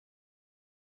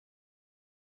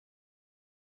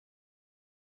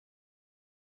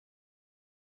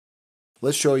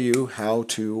Let's show you how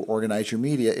to organize your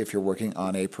media if you're working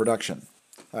on a production.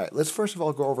 All right, let's first of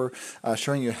all go over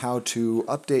showing you how to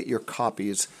update your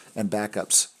copies and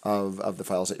backups of the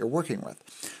files that you're working with.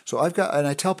 So I've got, and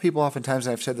I tell people oftentimes,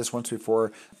 and I've said this once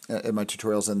before in my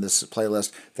tutorials in this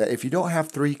playlist, that if you don't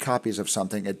have 3 copies of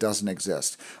something, it doesn't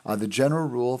exist. The general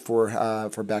rule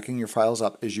for backing your files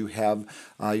up is you have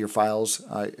your files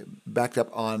backed up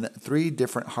on 3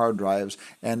 different hard drives,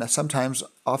 and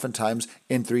oftentimes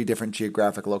in 3 different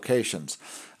geographic locations.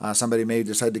 Somebody may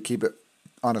decide to keep it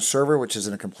on a server, which is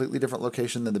in a completely different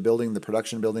location than the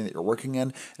production building that you're working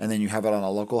in, and then you have it on a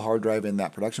local hard drive in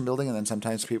that production building, and then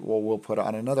sometimes people will put it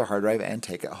on another hard drive and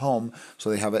take it home,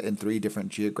 so they have it in 3 different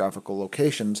geographical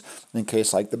locations in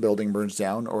case like the building burns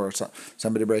down or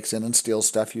somebody breaks in and steals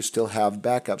stuff. You still have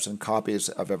backups and copies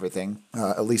of everything,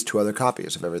 at least 2 other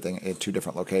copies of everything in 2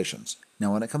 different locations.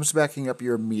 Now, when it comes to backing up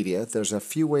your media, there's a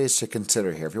few ways to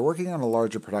consider here. If you're working on a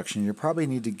larger production, you probably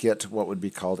need to get what would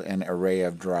be called an array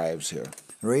of drives here.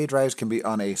 Array drives can be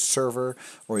on a server,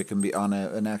 or it can be on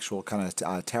an actual kind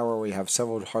of tower where you have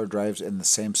several hard drives in the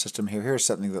same system. Here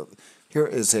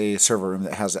is a server room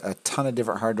that has a ton of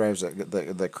different hard drives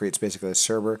that creates basically a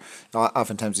server.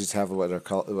 Oftentimes these have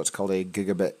what's called a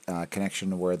gigabit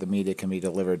connection, where the media can be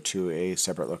delivered to a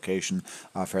separate location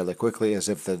fairly quickly,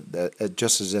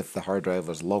 just as if the hard drive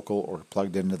was local or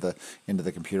plugged into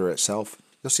the computer itself.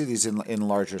 You'll see these in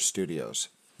larger studios.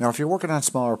 Now, if you're working on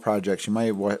smaller projects, you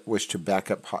might wish to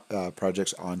back up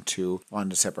projects onto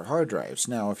separate hard drives.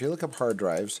 Now, if you look up hard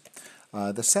drives,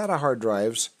 the SATA hard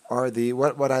drives are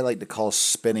what I like to call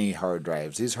spinny hard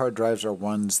drives. These hard drives are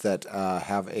ones that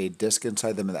have a disk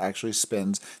inside them that actually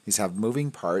spins. These have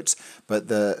moving parts, but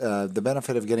the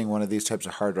benefit of getting one of these types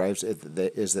of hard drives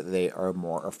is that they are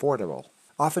more affordable.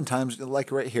 Oftentimes,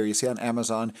 like right here, you see on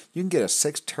Amazon, you can get a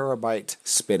 6 terabyte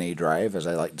spinny drive, as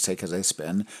I like to say because they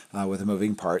spin, with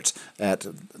moving parts at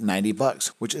 $90,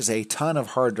 which is a ton of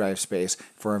hard drive space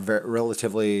for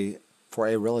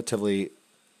a relatively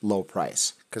low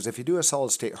price. Because if you do a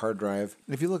solid state hard drive,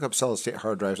 if you look up solid state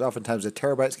hard drives, oftentimes a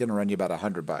terabyte's going to run you about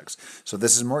 $100. So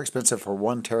this is more expensive for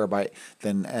 1 terabyte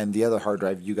and the other hard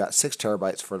drive, you got 6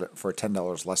 terabytes for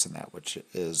 $10 less than that, which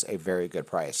is a very good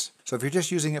price. So if you're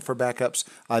just using it for backups,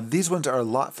 these ones are a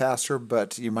lot faster,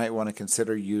 but you might want to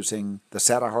consider using the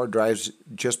SATA hard drives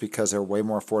just because they're way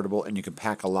more affordable and you can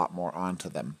pack a lot more onto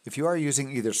them. If you are using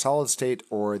either solid state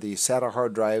or the SATA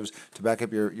hard drives to back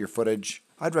up your footage,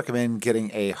 I'd recommend getting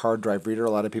a hard drive reader.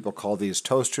 A lot of people call these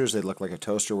toasters. They look like a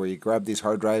toaster where you grab these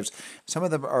hard drives. Some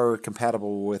of them are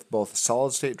compatible with both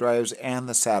solid state drives and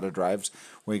the SATA drives,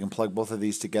 where you can plug both of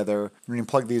these together. You can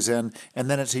plug these in, and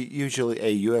then it's usually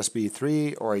a USB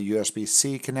 3 or a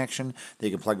USB-C connection that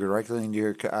you can plug directly into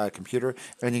your computer,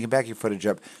 and you can back your footage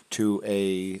up to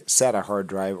a SATA hard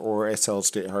drive or a solid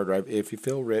state hard drive. If you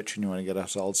feel rich and you want to get a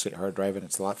solid state hard drive and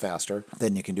it's a lot faster,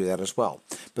 then you can do that as well.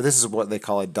 But this is what they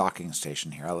call a docking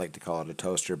station here. I like to call it a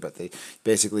toaster, but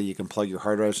basically you can plug your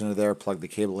hard drives into there, plug the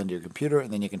cable into your computer,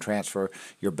 and then you can transfer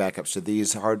your backups to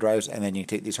these hard drives, and then you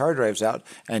can take these hard drives out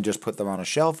and just put them on a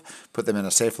shelf, put them in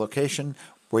a safe location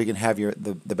where you can have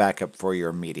the backup for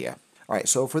your media. All right,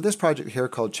 so for this project here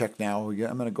called Check Now, I'm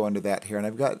going to go into that here, and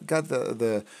I've got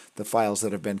the files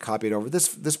that have been copied over.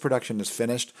 This production is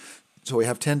finished. So we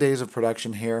have 10 days of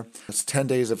production here. It's 10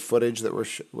 days of footage that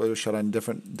were shot on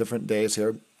different days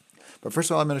here. But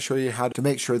first of all, I'm going to show you how to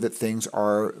make sure that things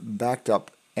are backed up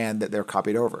and that they're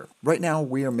copied over. Right now,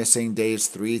 we are missing days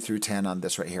 3 through 10 on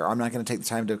this right here. I'm not going to take the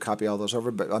time to copy all those over,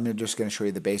 but I'm just going to show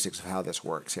you the basics of how this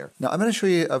works here. Now, I'm going to show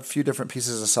you a few different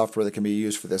pieces of software that can be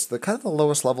used for this. The kind of the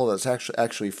lowest level that's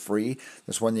actually free,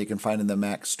 this one that you can find in the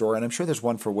Mac store, and I'm sure there's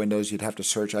one for Windows. You'd have to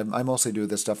search. I mostly do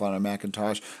this stuff on a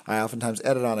Macintosh. I oftentimes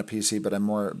edit on a PC, but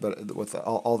with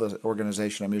all the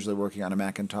organization, I'm usually working on a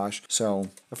Macintosh. So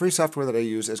a free software that I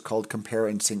use is called Compare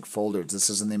and Sync Folders. This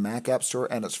is in the Mac App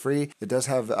Store, and it's free. It does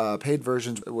have paid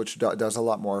versions, which does a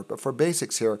lot more. But for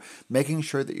basics here, making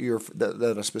sure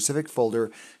that a specific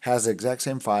folder has the exact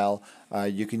same file,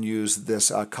 you can use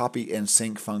this copy and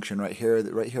sync function right here.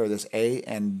 This A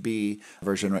and B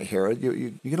version right here.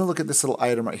 You're going to look at this little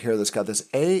item right here that's got this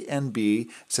A and B. It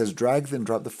says drag then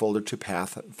drop the folder to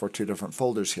path for 2 different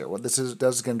folders here. What this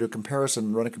does is going to do a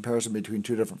comparison, run a comparison between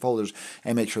 2 different folders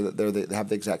and make sure that they have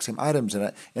the exact same items in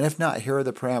it. And if not, here are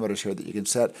the parameters here that you can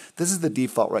set. This is the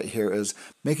default right here, is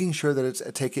making sure that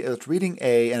it's reading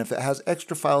A, and if it has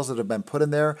extra files that have been put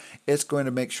in there, it's going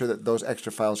to make sure that those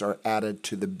extra files are added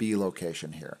to the B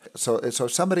location here. So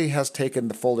somebody has taken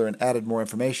the folder and added more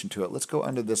information to it. Let's go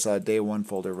under this day 1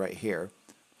 folder right here.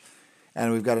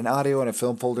 And we've got an audio and a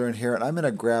film folder in here, and I'm going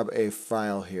to grab a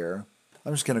file here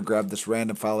I'm just going to grab this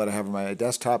random file that I have on my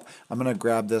desktop. I'm going to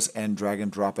grab this and drag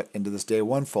and drop it into this day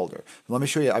one folder. Let me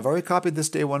show you. I've already copied this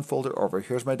day one folder over.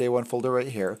 Here's my day one folder right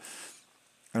here.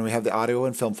 And we have the audio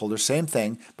and film folder, same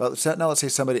thing. But now let's say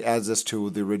somebody adds this to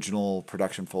the original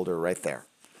production folder right there.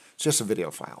 It's just a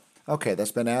video file. Okay,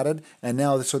 that's been added. And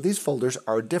now, so these folders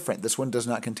are different. This one does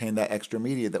not contain that extra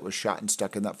media that was shot and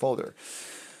stuck in that folder.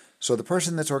 So the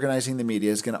person that's organizing the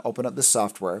media is going to open up the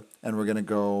software, and I'm going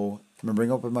to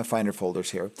bring open my Finder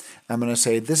folders here. I'm going to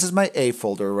say, this is my A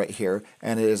folder right here,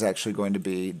 and it is actually going to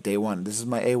be day one. This is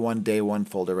my A1 day one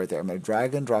folder right there. I'm going to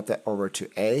drag and drop that over to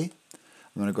A.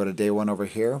 I'm going to go to day one over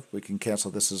here. We can cancel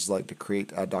this as like to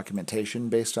create a documentation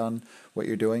based on what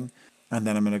you're doing. And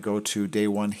then I'm going to go to day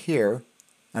one here,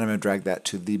 and I'm going to drag that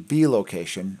to the B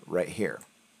location right here.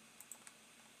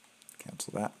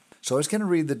 Cancel that. So it's going to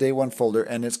read the day one folder,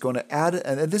 and it's going to add,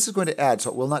 and this is going to add,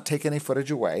 so it will not take any footage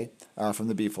away from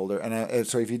the B folder. And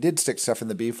so if you did stick stuff in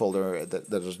the B folder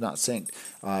that is not synced,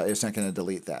 it's not going to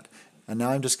delete that. And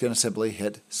now I'm just going to simply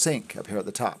hit sync up here at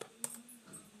the top.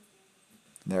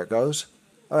 There it goes.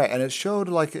 All right, and it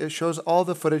shows all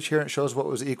the footage here. And it shows what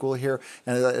was equal here,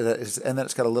 and then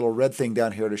it's got a little red thing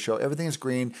down here to show everything is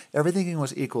green. Everything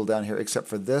was equal down here except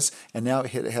for this, and now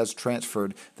it has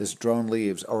transferred this drone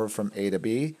leaves over from A to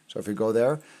B. So if we go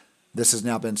there, this has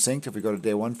now been synced. If we go to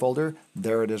day one folder,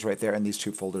 there it is right there, and these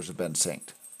two folders have been synced.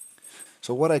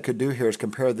 So what I could do here is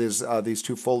compare these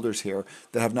two folders here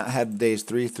that have not had days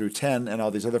 3 through 10 and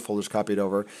all these other folders copied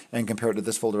over, and compare it to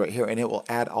this folder right here, and it will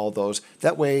add all those.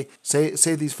 That way, say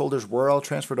these folders were all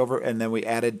transferred over, and then we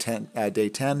added day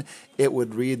 10, it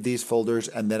would read these folders,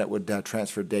 and then it would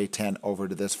transfer day 10 over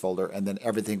to this folder, and then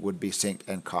everything would be synced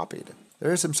and copied.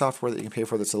 There is some software that you can pay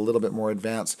for that's a little bit more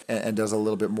advanced and does a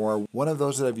little bit more. One of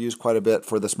those that I've used quite a bit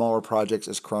for the smaller projects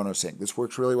is ChronoSync. This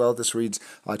works really well. This reads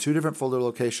 2 different folder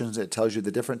locations. It tells you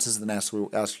the differences and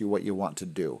asks you what you want to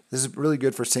do. This is really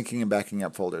good for syncing and backing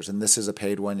up folders, and this is a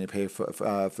paid one. You pay for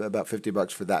about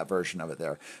 $50 for that version of it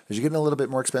there. As you're getting a little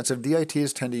bit more expensive,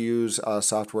 DITs tend to use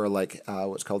software like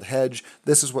what's called Hedge.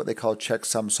 This is what they call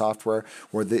Checksum software,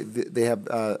 where they have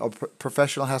a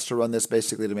professional has to run this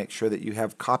basically to make sure that you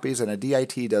have copies, and a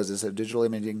DIT does this, a digital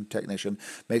imaging technician,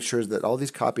 makes sure that all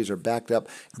these copies are backed up.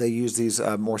 They use these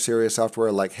more serious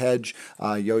software like Hedge.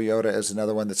 Yoyoda is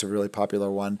another one that's a really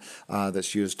popular one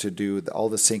that's used to do all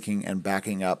the syncing and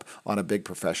backing up on a big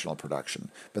professional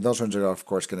production. But those ones are, of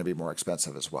course, going to be more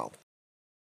expensive as well.